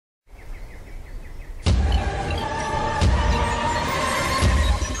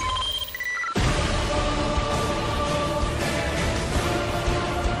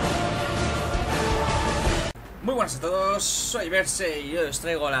buenas a todos, soy Berse y hoy os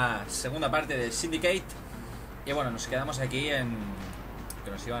traigo la segunda parte de Syndicate. Y bueno, nos quedamos aquí en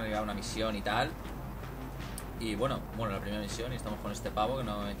que nos iban a llegar a una misión y tal. Y bueno, la primera misión y estamos con este pavo que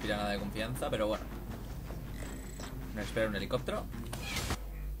no me inspira nada de confianza, pero bueno. Nos espera un helicóptero.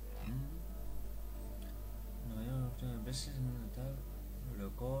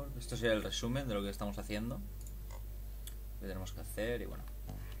 Esto sería el resumen de lo que estamos haciendo, que tenemos que hacer y bueno.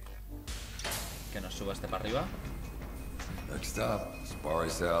 Que nos suba este para arriba. Next stop, Sparry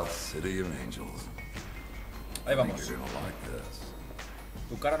South, City of Angels. Ahí vamos. You're gonna like this.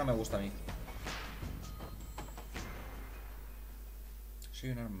 Tu cara no me gusta a mí.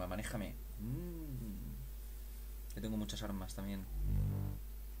 Soy un arma, manéjame. Yo tengo muchas armas también.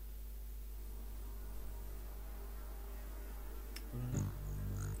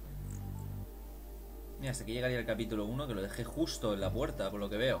 Mira, hasta que llegaría el capítulo 1, que lo dejé justo en la puerta, por lo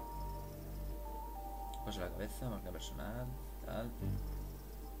que veo. Pues la cabeza, marca personal, tal.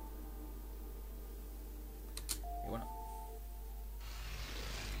 Y bueno.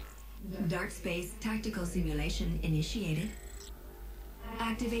 Dark Space Tactical Simulation initiated.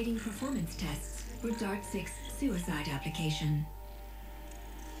 Activating performance tests for Dart 6 suicide application.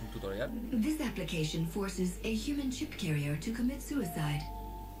 Un tutorial. This application forces a human chip carrier to commit suicide.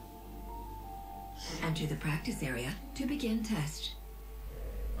 Enter the practice area to begin test.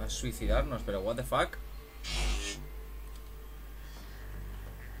 A suicidarnos, pero what the fuck.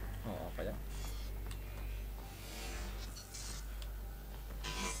 Oh, para allá.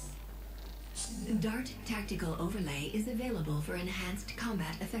 Dart Tactical Overlay is available for enhanced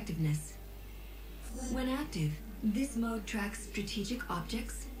combat effectiveness. When active, this mode tracks strategic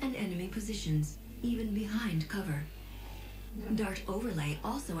objects and enemy positions, even behind cover. Dart Overlay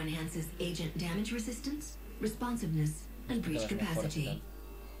also enhances agent damage resistance, responsiveness, and breach capacity.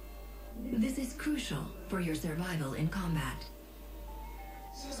 This is crucial for your survival in combat.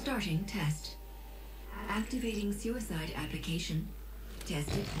 Starting test. Activating suicide application.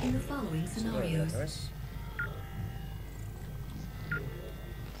 Tested in the following scenarios.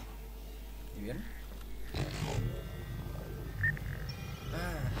 ¿Y bien?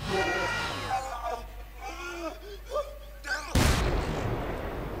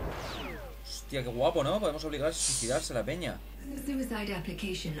 Hostia, qué guapo, ¿no? Podemos obligar a suicidarse a la peña. Suicide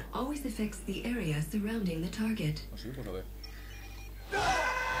application always affects the area surrounding the target. Oh, sí, pues lo veo.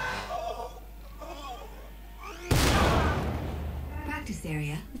 Practice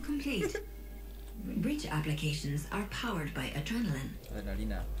area complete. Breach applications are powered by adrenaline.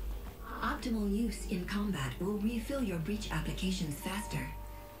 Adrenalina. Optimal use in combat will refill your breach applications faster.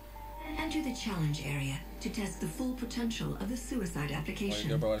 Enter the challenge area to test the full potential of the suicide Quiero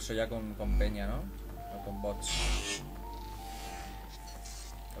application. probar eso ya con peña, ¿no? O con bots.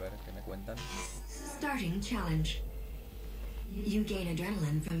 A ver, ¿qué me cuentan? Starting challenge. You gain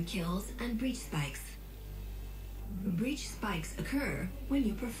adrenaline from kills and breach spikes. Breach spikes occur when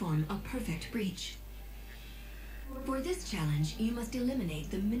you perform a perfect breach. For this challenge, you must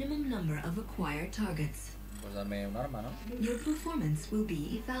eliminate the minimum number of acquired targets. Pues darme un arma, ¿no? Your performance will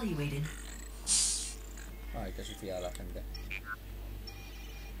be evaluated. Ah, hay que suicidar a la gente.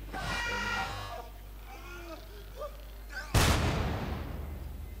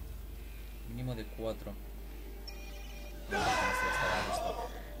 Mínimo de 4.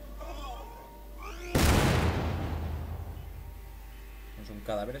 Son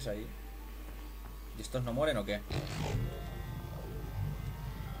cadáveres ahí. ¿Y estos no mueren o qué?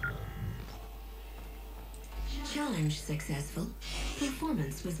 Challenge successful.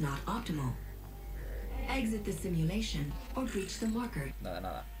 Performance was not optimal. Exit the simulation or breach the marker.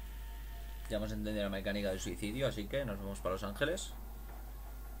 Nada. Ya hemos entendido la mecánica del suicidio, así que nos vamos para Los Ángeles.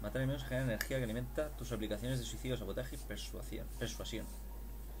 Matar enemigos genera energía que alimenta tus aplicaciones de suicidio, sabotaje y persuasión.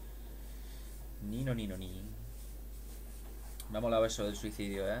 Ni. Me ha molado eso del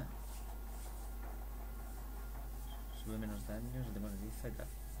suicidio, ¿eh? Sube menos daños, no te monetiza y tal.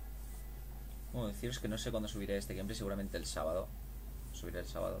 Bueno, deciros que no sé cuándo subiré este gameplay, seguramente el sábado. Subiré el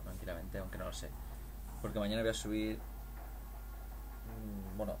sábado tranquilamente, aunque no lo sé. Porque mañana voy a subir...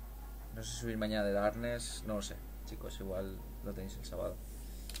 Bueno, no sé subir mañana de Darkness, no lo sé. Chicos, igual lo tenéis el sábado.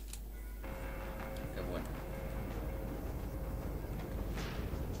 Qué bueno.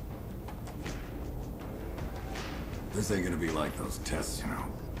 This ain't gonna be like those tests, you know.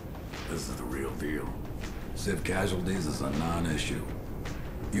 This is the real deal. Civ casualties is a non-issue.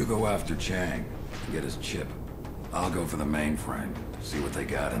 You go after Cheng, get his chip. I'll go for the mainframe, see what they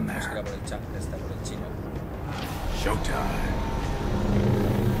got in there. Por el chat, está por el chino. Showtime.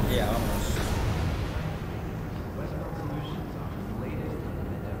 Ya, vámonos.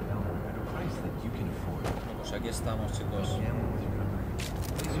 Pues aquí estamos, chicos.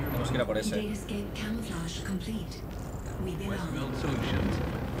 Tenemos que ir a por ese.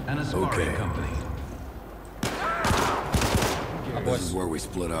 Okay. Ah, This pues. is where we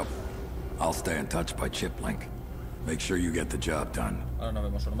split up. I'll stay in touch by chip link. Make sure you get the job done. Ahora no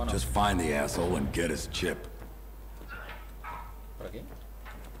vemos, hermano. Just find the asshole and get his chip. Por aquí.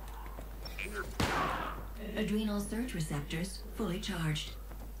 Adrenal surge receptors fully charged.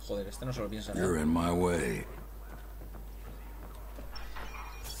 Joder, este no se lo piensa You're nada. in my way.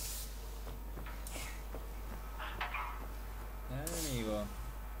 Amigo.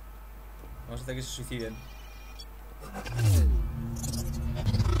 Vamos a hacer que se suiciden.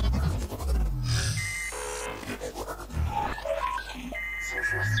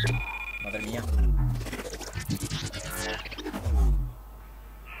 Madre mía.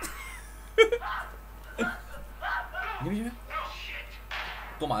 Mira, mira.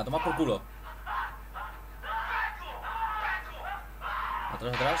 Toma, toma por culo.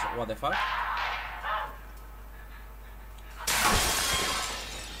 Atrás, atrás. What the fuck.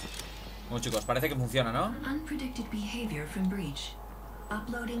 Bueno, chicos, parece que funciona, ¿no? Unpredicted behavior from breach.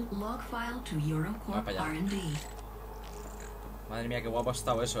 Uploading log file to Eurocorp para allá. R&D. Madre mía, qué guapo ha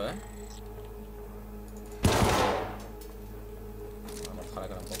estado eso, ¿eh? Vamos a dejar la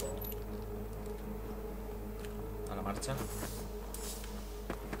cara un poco a la marcha.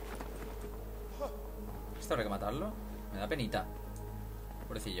 ¿Esto habrá que matarlo? Me da penita.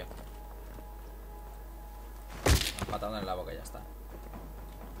 Pobrecillo. Patada en la boca y ya está.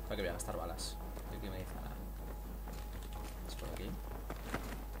 Para que voy a gastar balas. Aquí me dice nada. Es por aquí.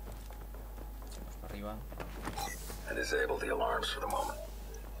 Vamos para arriba. I disabled the alarms for the moment.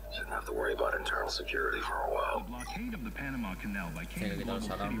 Shouldn't have to worry about internal security for a while. Tiene que quitar las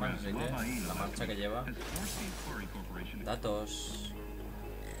alarmas, así que la marcha que lleva. Datos.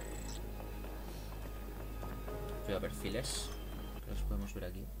 Voy a perfiles. Que los podemos ver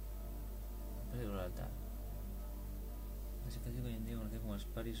aquí. Peligro alta. La situación que hoy en día conocida como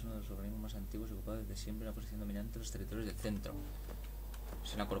Spari es uno de los organismos más antiguos y ocupado desde siempre la posición dominante en los territorios del centro.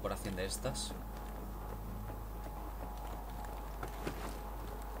 Es una corporación de estas.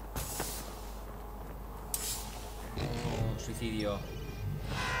 Oh, suicidio.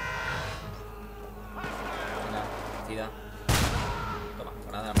 Venga, suicida. Toma,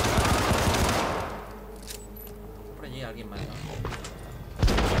 granada. Por allí alguien más, ¿no?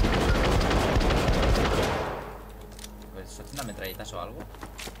 A ver, ¿se hace una metralletas o algo?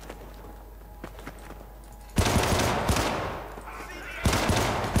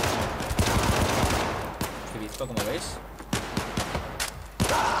 Estoy visto, como veis.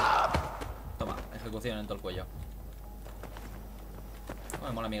 Toma, ejecución en todo el cuello. Oh,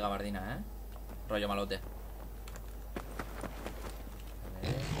 me mola mi gabardina, ¿eh? Rollo malote. A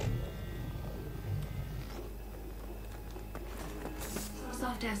ver.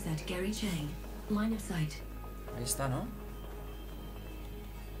 Soft asset Gary Cheng. Line of sight. Ahí está, ¿no?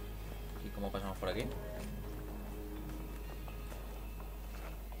 ¿Y cómo pasamos por aquí?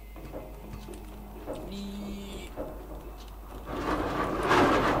 Y...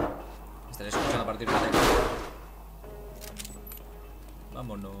 estaré escuchando a partir de aquí.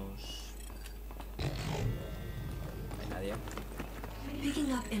 Vámonos. No hay nadie.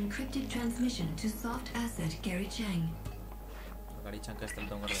 Picking up encrypted transmission to soft asset Gary Cheng. Gary Cheng, que está el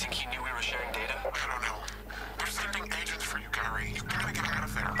tongo. You think he knew we were sharing data? I don't know. They're sending agents for you, Gary. You gotta get out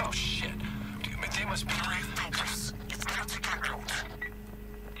of there. Oh, shit. They must be very focused. You've got to get out.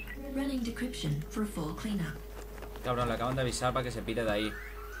 Running decryption for full cleanup. Cabrón, le acaban de avisar para que se pire de ahí.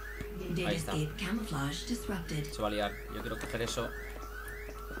 Ahí está. Datascape camouflage disrupted. Se va a liar. Yo quiero coger eso.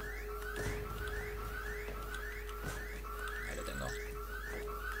 Ahí lo tengo.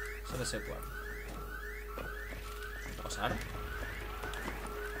 Solo sé cuál. ¿Qué va a pasar?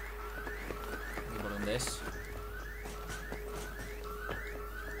 ¿Y por dónde es?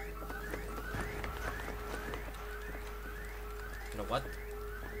 ¿Pero what?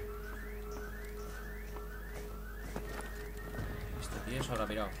 Este tío se habrá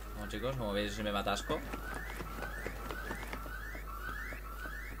pirado. Bueno, chicos, como veis, se me va atasco.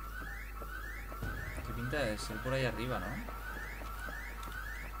 ¿Qué pinta de ser por ahí arriba, no?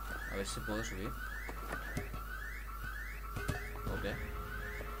 A ver si puedo subir. ¿O qué?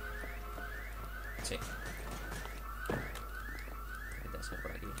 Sí. Debe ser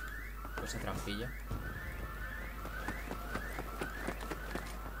por aquí. Pues esa trampilla.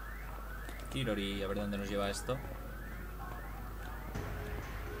 Kirori, a ver dónde nos lleva esto.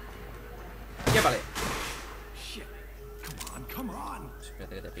 ¡Ya vale! Shit. Come on.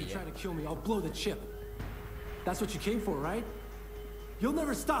 Espérate que te You pille. try to kill me, I'll blow the chip. That's what you came for, right? You'll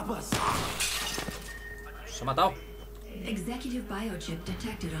never stop us. ¡Nos ha matado! Executive biochip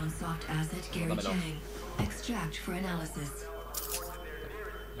detected on soft asset Gary Dámelo. Cheng. Extract for analysis.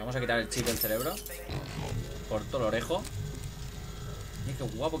 Vamos a quitar el chip del cerebro. Corto el orejo. Mira qué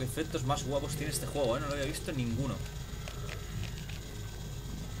guapo, qué efectos más guapos tiene este juego, ¿eh? No lo había visto en ninguno.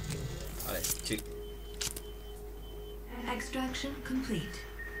 Vale, chic. Extraction complete.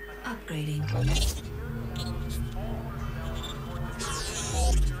 Upgrading.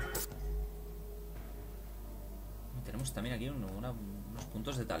 Tenemos también aquí unos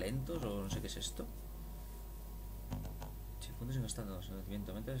puntos de talentos o no sé qué es esto. Sí, puntos ingastados.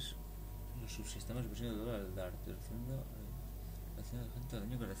 Aumenta los subsistemas de presión de dólar al dar. Reduciendo la acción de la gente del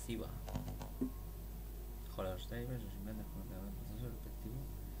daño que reciba. Mejora los drivers, los inventos con el proceso respectivo.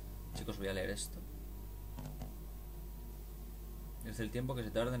 Chicos, voy a leer esto. Es el tiempo que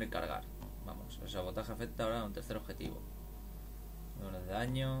se tarda en cargar. Vamos, el sabotaje afecta ahora a un tercer objetivo. Doble de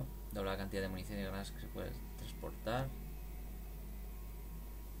daño, dobla la cantidad de munición y granadas que se puede transportar.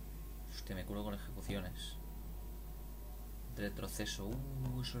 Hostia, me curo con ejecuciones. Retroceso,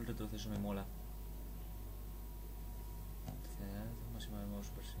 eso el retroceso me mola. Máxima de modo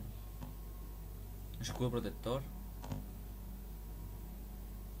supersión. Escudo protector.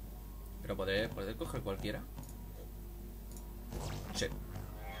 Pero poder coger cualquiera. Sí.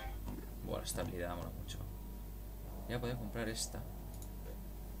 Buah, la estabilidad mola mucho. Ya podía comprar esta.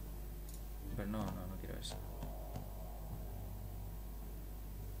 Pero no quiero esa.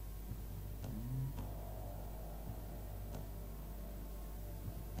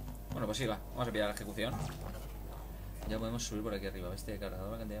 Bueno, pues siga. Vamos a pillar la ejecución. Ya podemos subir por aquí arriba. Bestia de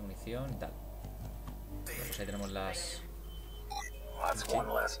cargador, cantidad de munición y tal. Bueno, pues ahí tenemos las... That's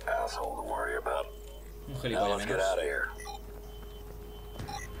one less asshole to worry about. Un Now gilipollas let's get menos. out of here.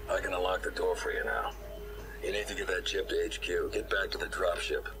 I can unlock the door for you now. You need to get that chip to HQ. Get back to the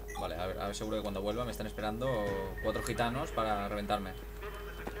dropship. Vale, a ver seguro que cuando vuelva me están esperando 4 gitanos para reventarme.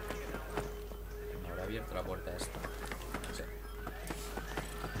 Me habrá abierto la puerta esta. Sí.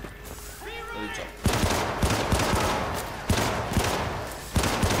 Lo he dicho.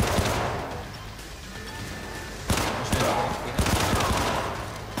 No sé la cocina.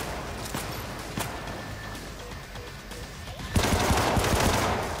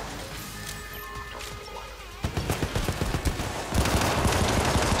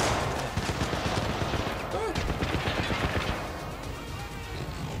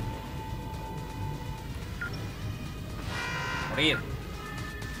 Morir.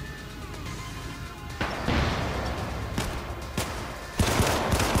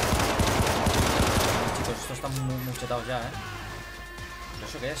 Chicos, estos están muy chetados ya, ¿eh? ¿Pero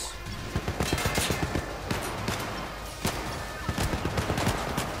eso qué es?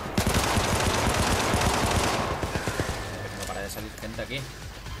 No para de salir gente aquí.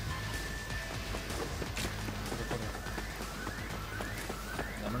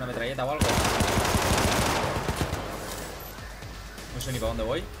 Dame una metralleta o algo. No sé ni para dónde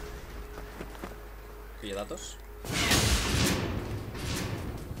voy. Pille datos.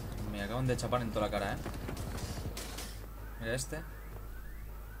 Me acaban de chapar en toda la cara, Mira este.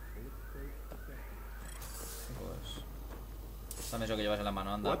 Pues... Dame eso que llevas en la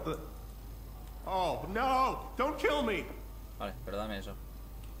mano, anda. What the? Oh, no! Don't kill me! Vale, pero dame eso.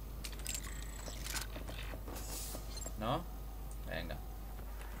 ¿No? Venga.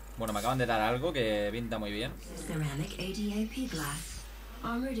 Bueno, me acaban de dar algo que pinta muy bien. Ceramic ADAP glass.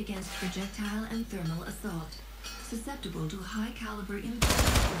 Armored against projectile and thermal assault. Susceptible to high caliber impact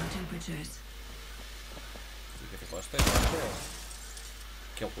at low temperatures. ¿Y qué tipo esto?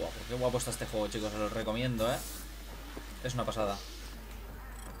 Qué guapo está este juego, chicos. Os lo recomiendo, Es una pasada.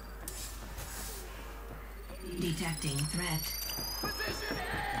 Detecting threat.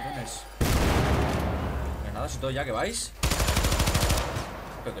 Cabrones. Granadas y todo ya, que vais.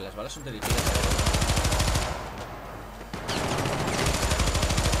 Pero que las balas son dirigidas.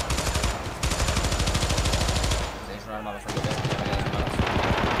 Tenéis un arma bastante buena. Ya me quedan sin balas.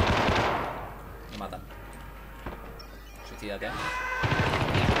 Me matan. Suicídate.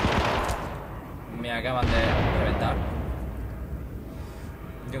 Me acaban de reventar.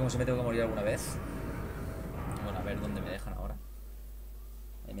 Yo como si me tengo que morir alguna vez. Bueno, a ver dónde me dejan ahora.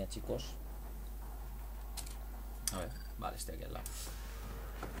 Ahí mira, chicos. A ver, vale, estoy aquí al lado.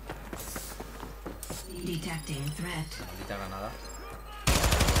 Detecting threat. Maldita granada.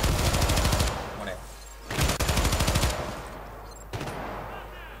 Muere.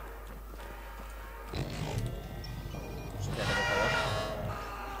 Sucídate, por favor.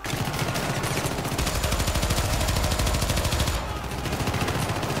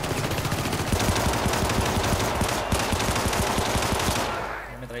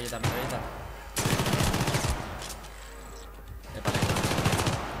 Metralleta.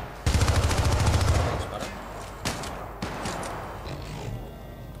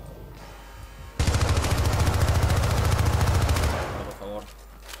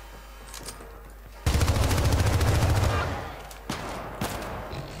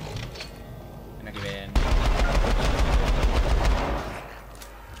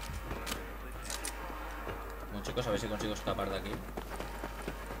 a ver si consigo escapar de aquí.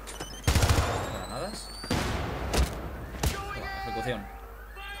 Granadas. Ejecución.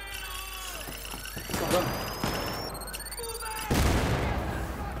 Cabrón.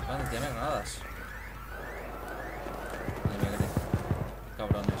 Van, tírame granadas. Madre mía, qué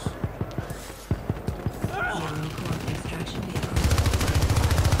cabrones.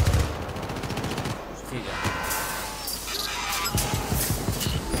 Hostia.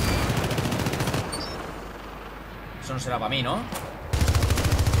 Eso no será para mí, ¿no?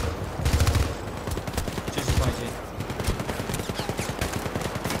 Sí, sí, sí.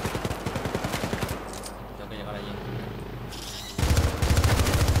 Tengo que llegar allí.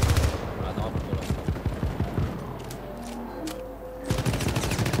 La toma por culo.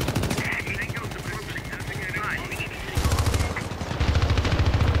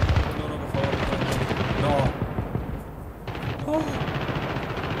 No, no, por favor. No. Oh.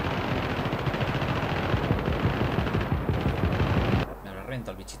 ¿Me habrá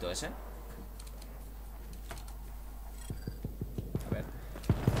reventado el bichito ese? A ver.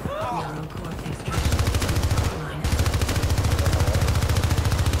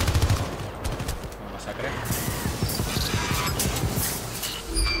 Una masacre.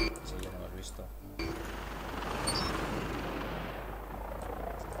 Sí, ya lo hemos visto.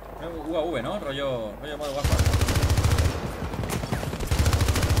 UAV, ¿no? Rollo modo Warfare.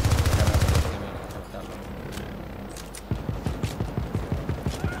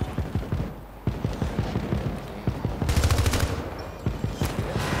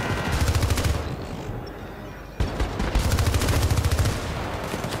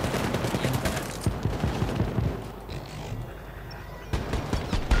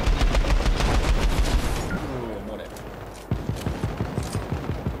 Muere.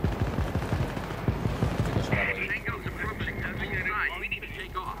 ¿Qué cosa era por ahí?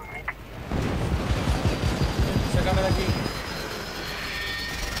 Sácame de aquí.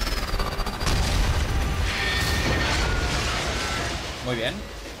 Muy bien.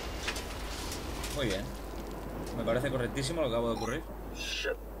 Muy bien. Me parece correctísimo lo que acabo de ocurrir.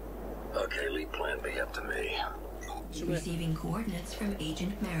 Shit. Okay, lead plan B up to me. Receiving coordinates from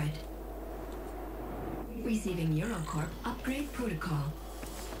Agent Merritt. Receiving Eurocorp upgrade protocol.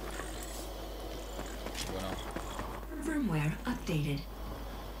 Bueno, Firmware updated.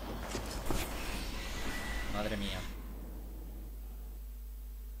 madre mía.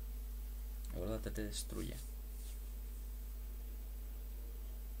 Acuérdate, te destruye.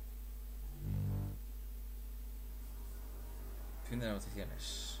 Fin de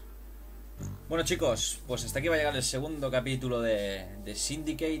negociaciones. Bueno, chicos, pues hasta aquí va a llegar el segundo capítulo de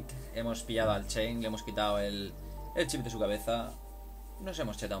Syndicate. Hemos pillado al Cheng, le hemos quitado el chip de su cabeza. Nos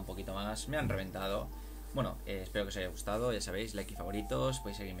hemos chetado un poquito más, me han reventado. Bueno, espero que os haya gustado, ya sabéis, like y favoritos,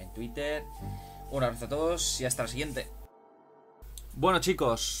 podéis seguirme en Twitter. Un abrazo a todos y hasta la siguiente. Bueno,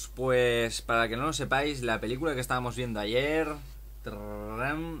 chicos, pues para que no lo sepáis, la película que estábamos viendo ayer,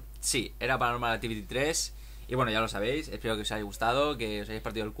 sí, era Paranormal Activity 3. Y bueno, ya lo sabéis, espero que os haya gustado, que os hayáis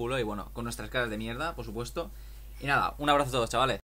partido el culo y bueno, con nuestras caras de mierda, por supuesto. Y nada, un abrazo a todos, chavales.